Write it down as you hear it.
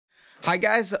Hi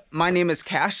guys, my name is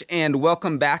Cash and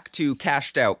welcome back to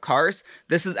Cashed Out Cars.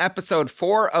 This is episode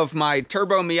 4 of my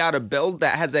Turbo Miata build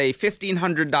that has a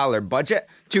 $1,500 budget,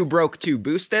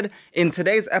 2Broke2Boosted. In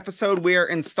today's episode, we are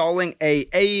installing a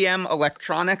AEM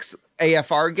Electronics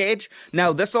AFR gauge.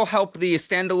 Now this will help the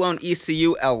standalone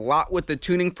ECU a lot with the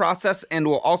tuning process and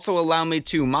will also allow me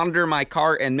to monitor my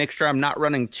car and make sure I'm not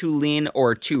running too lean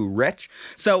or too rich.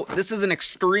 So this is an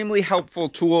extremely helpful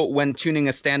tool when tuning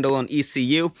a standalone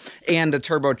ECU and a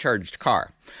turbocharged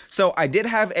car. So I did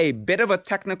have a bit of a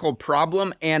technical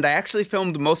problem and I actually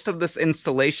filmed most of this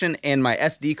installation and my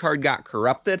SD card got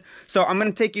corrupted. So I'm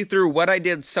going to take you through what I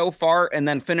did so far and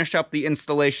then finish up the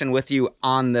installation with you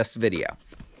on this video.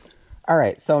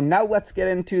 Alright, so now let's get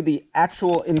into the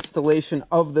actual installation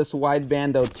of this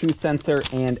wideband O2 sensor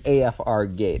and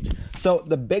AFR gauge. So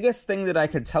the biggest thing that I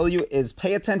could tell you is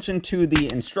pay attention to the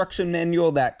instruction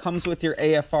manual that comes with your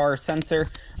AFR sensor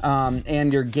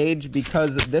and your gauge,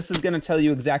 because this is going to tell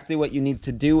you exactly what you need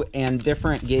to do, and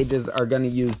different gauges are going to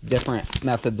use different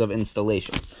methods of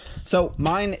installation. So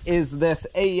mine is this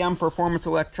AEM Performance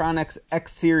Electronics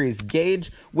X-Series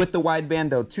gauge with the wideband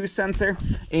O2 sensor,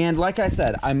 and like I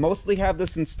said, I mostly have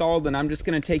this installed and I'm just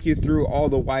going to take you through all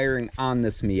the wiring on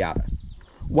this Miata.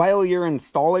 While you're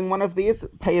installing one of these,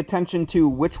 pay attention to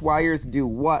which wires do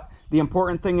what. The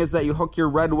important thing is that you hook your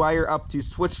red wire up to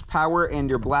switched power and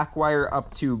your black wire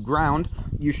up to ground.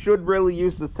 You should really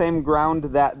use the same ground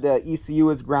that the ECU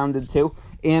is grounded to.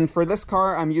 And for this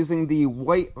car, I'm using the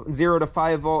white 0 to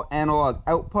 5 volt analog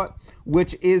output,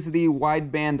 which is the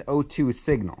wideband O2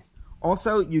 signal.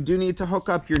 Also, you do need to hook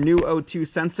up your new O2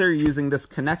 sensor using this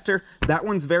connector. That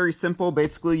one's very simple.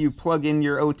 Basically, you plug in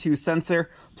your O2 sensor,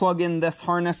 plug in this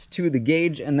harness to the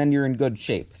gauge, and then you're in good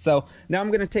shape. So now I'm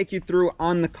going to take you through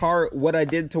on the car what I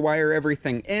did to wire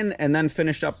everything in and then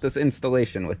finish up this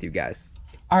installation with you guys.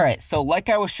 Alright, so like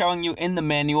I was showing you in the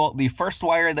manual, the first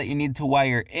wire that you need to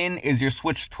wire in is your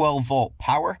switch 12 volt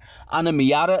power. On a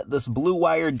Miata, this blue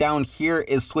wire down here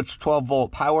is switch 12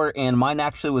 volt power, and mine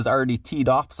actually was already teed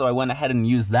off, so I went ahead and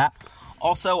used that.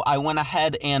 Also, I went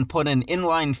ahead and put an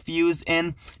inline fuse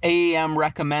in. AEM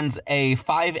recommends a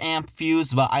 5 amp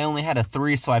fuse, but I only had a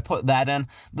 3, so I put that in.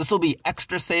 This will be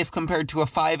extra safe compared to a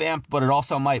 5 amp, but it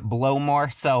also might blow more,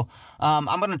 so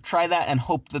I'm going to try that and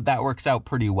hope that that works out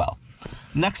pretty well.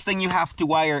 Next thing you have to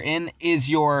wire in is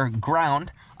your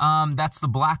ground. That's the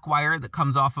black wire that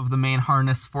comes off of the main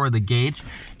harness for the gauge.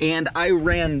 And I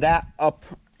ran that up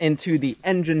into the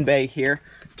engine bay here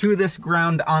to this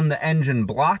ground on the engine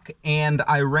block, and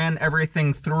I ran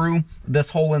everything through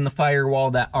this hole in the firewall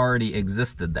that already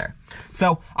existed there.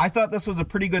 So I thought this was a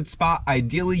pretty good spot.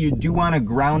 Ideally, you do want to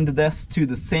ground this to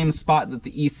the same spot that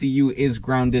the ECU is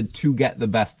grounded to get the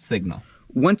best signal.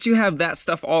 Once you have that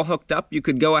stuff all hooked up, you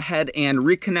could go ahead and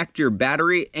reconnect your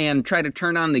battery and try to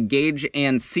turn on the gauge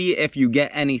and see if you get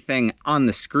anything on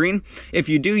the screen. If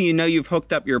you do, you know you've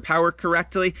hooked up your power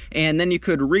correctly, and then you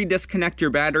could redisconnect your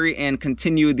battery and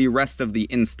continue the rest of the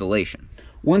installation.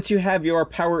 Once you have your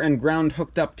power and ground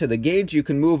hooked up to the gauge, you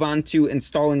can move on to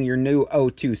installing your new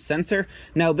O2 sensor.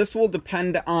 Now this will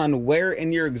depend on where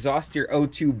in your exhaust your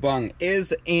O2 bung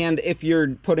is, and if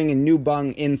you're putting a new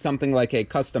bung in something like a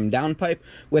custom downpipe.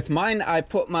 With mine, I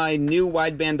put my new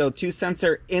wideband O2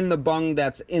 sensor in the bung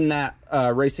that's in that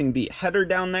Racing Beat header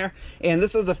down there, and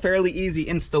this was a fairly easy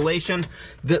installation.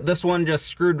 This one just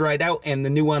screwed right out and the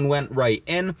new one went right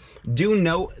in. Do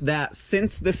note that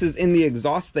since this is in the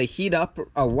exhaust, they heat up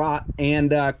a lot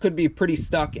and could be pretty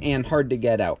stuck and hard to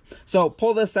get out. So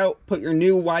pull this out, put your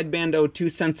new wideband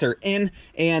O2 sensor in,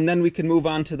 and then we can move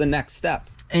on to the next step.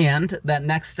 And that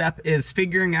next step is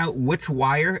figuring out which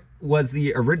wire was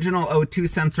the original O2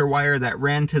 sensor wire that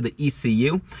ran to the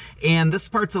ECU. And this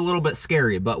part's a little bit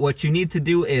scary, but what you need to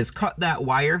do is cut that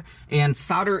wire and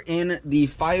solder in the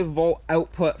 5 volt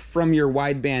output from your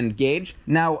wideband gauge.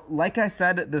 Now, like I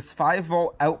said, this 5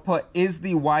 volt output is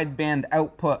the wideband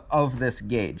output of this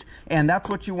gauge. And that's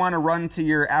what you want to run to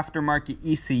your aftermarket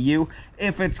ECU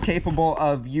if it's capable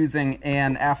of using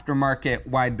an aftermarket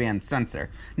wideband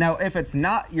sensor. Now, if it's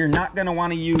not, you're not going to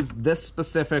want to use this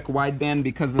specific wideband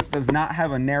because this does not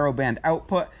have a narrowband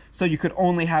output, so you could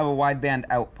only have a wideband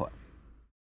output.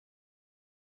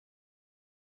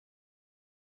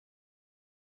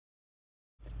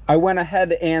 I went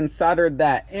ahead and soldered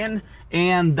that in,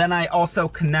 And then I also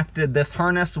connected this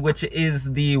harness, which is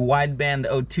the wideband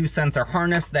O2 sensor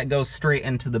harness that goes straight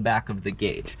into the back of the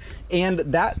gauge. And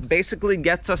that basically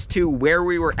gets us to where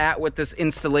we were at with this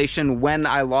installation when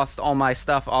I lost all my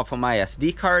stuff off of my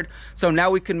SD card. So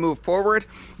now we can move forward.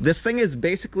 This thing is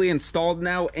basically installed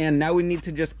now, and now we need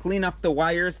to just clean up the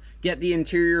wires, get the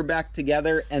interior back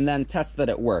together, and then test that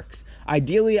it works.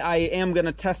 Ideally, I am going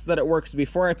to test that it works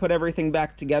before I put everything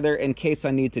back together in case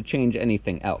I need to change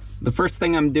anything else. The first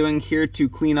thing I'm doing here to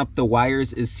clean up the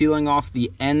wires is sealing off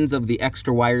the ends of the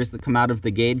extra wires that come out of the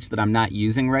gauge that I'm not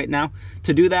using right now.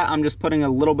 To do that, I'm just putting a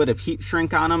little bit of heat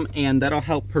shrink on them, and that'll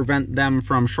help prevent them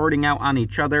from shorting out on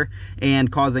each other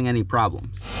and causing any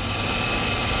problems.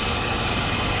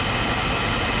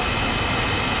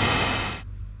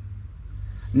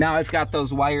 Now I've got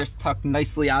those wires tucked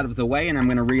nicely out of the way, and I'm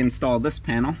going to reinstall this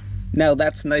panel. Now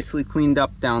that's nicely cleaned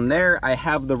up down there. I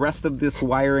have the rest of this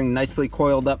wiring nicely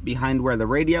coiled up behind where the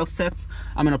radio sits.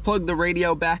 I'm going to plug the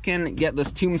radio back in, get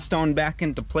this tombstone back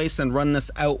into place, and run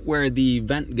this out where the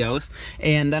vent goes.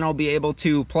 And then I'll be able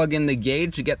to plug in the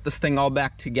gauge, get this thing all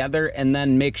back together, and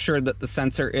then make sure that the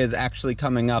sensor is actually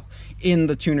coming up in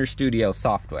the Tuner Studio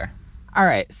software. All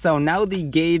right, so now the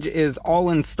gauge is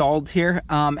all installed here.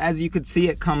 As you can see,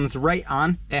 it comes right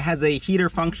on. It has a heater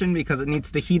function because it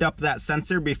needs to heat up that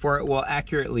sensor before it will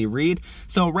accurately read.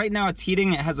 So right now it's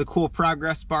heating. It has a cool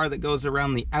progress bar that goes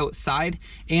around the outside.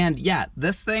 And yeah,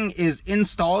 this thing is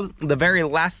installed. The very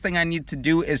last thing I need to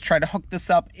do is try to hook this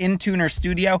up in Tuner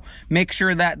Studio, make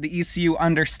sure that the ECU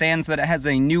understands that it has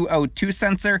a new O2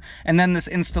 sensor, and then this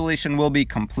installation will be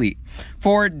complete.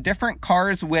 For different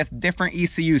cars with different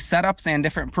ECU setups and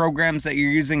different programs that you're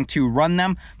using to run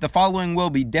them, the following will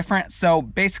be different. So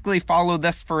basically follow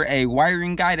this for a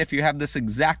wiring guide if you have this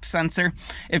exact sensor.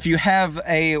 If you have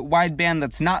a wideband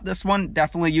that's not this one,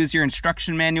 definitely use your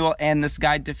instruction manual and this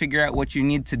guide to figure out what you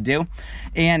need to do.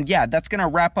 And yeah, that's going to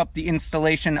wrap up the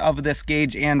installation of this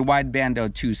gauge and wideband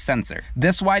O2 sensor.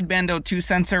 This wideband O2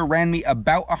 sensor ran me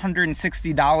about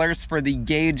 $160 for the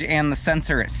gauge and the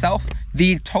sensor itself.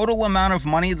 The total amount of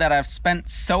money that I've spent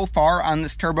so far on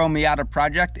this Turbo Miata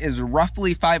project is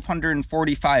roughly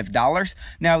 $545.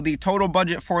 Now the total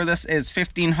budget for this is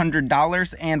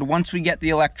 $1,500, and once we get the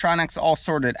electronics all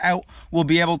sorted out, we'll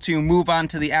be able to move on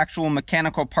to the actual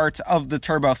mechanical parts of the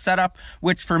turbo setup,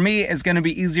 which for me is going to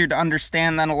be easier to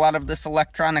understand than a lot of this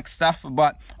electronic stuff,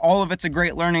 but all of it's a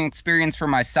great learning experience for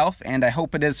myself, and I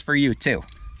hope it is for you too.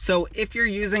 So if you're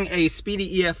using a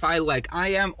speedy EFI like I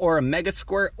am, or a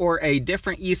Megasquirt, or a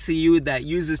different ECU that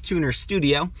uses Tuner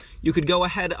Studio, you could go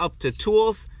ahead up to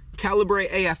Tools, Calibrate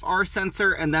AFR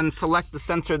Sensor, and then select the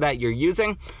sensor that you're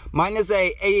using. Mine is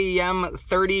a AEM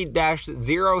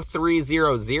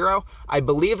 30-0300. I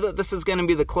believe that this is going to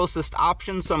be the closest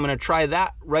option, so I'm going to try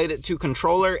that, write it to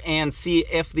controller, and see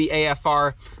if the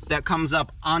AFR that comes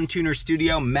up on Tuner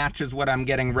Studio matches what I'm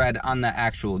getting read on the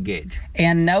actual gauge.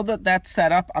 And now that that's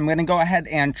set up, I'm going to go ahead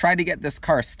and try to get this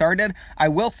car started. I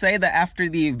will say that after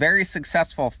the very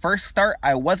successful first start,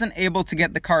 I wasn't able to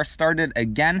get the car started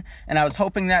again, and I was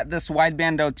hoping that this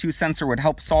wideband O2 sensor would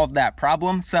help solve that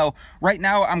problem. So right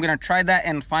now I'm going to try that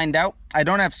and find out. I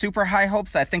don't have super high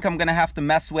hopes. I think I'm going to have to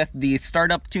mess with the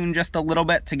startup tune just a little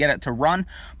bit to get it to run.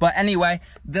 But anyway,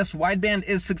 this wideband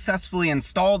is successfully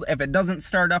installed. If it doesn't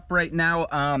start up right now,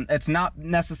 it's not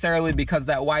necessarily because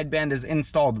that wideband is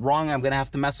installed wrong. I'm going to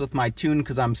have to mess with my tune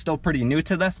because I'm still pretty new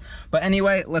to this. But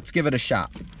anyway, let's give it a shot.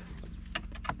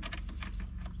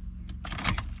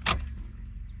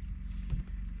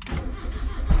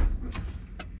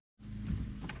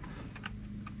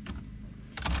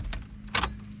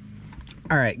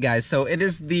 All right, guys, so it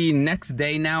is the next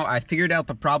day now. I figured out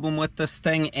the problem with this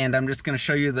thing, and I'm just going to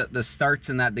show you that this starts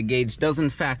and that the gauge does in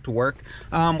fact work.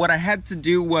 What I had to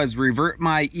do was revert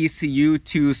my ECU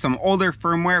to some older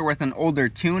firmware with an older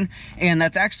tune, and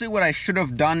that's actually what I should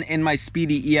have done in my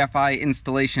Speedy EFI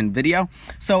installation video.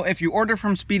 So if you order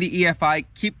from Speedy EFI,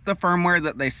 keep the firmware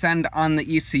that they send on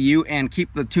the ECU and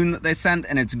keep the tune that they send,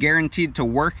 and it's guaranteed to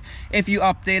work. If you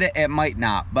update it, it might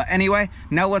not. But anyway,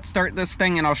 now let's start this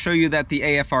thing, and I'll show you that the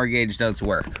AFR gauge does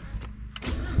work.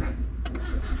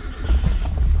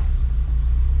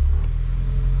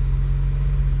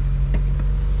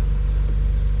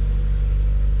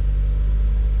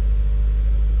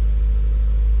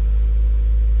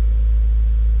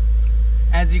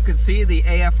 As you can see, the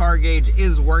AFR gauge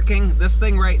is working. This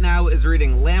thing right now is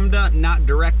reading lambda, not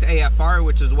direct AFR,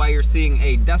 which is why you're seeing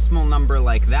a decimal number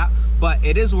like that, but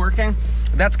it is working.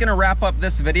 that's going to wrap up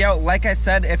this video. Like I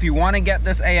said, if you want to get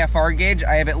this AFR gauge,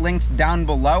 I have it linked down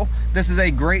below. This is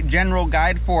a great general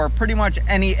guide for pretty much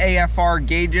any AFR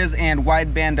gauges and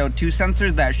wideband O2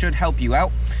 sensors that should help you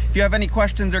out. If you have any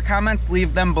questions or comments,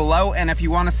 leave them below. And if you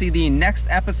want to see the next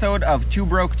episode of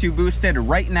 2Broke2Boosted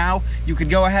right now, you could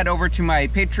go ahead over to my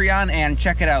Patreon and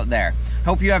check it out there.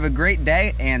 Hope you have a great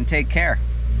day and take care.